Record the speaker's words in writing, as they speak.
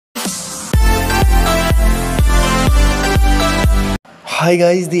Hi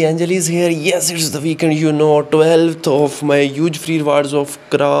guys, the Angel is here. Yes, it's the weekend, 12th of my huge free rewards of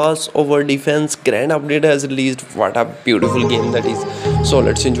Cross over Defense grand update has released. What a beautiful game that is. So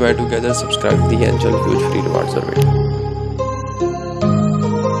let's enjoy together. Subscribe to the Angel, huge free rewards are waiting.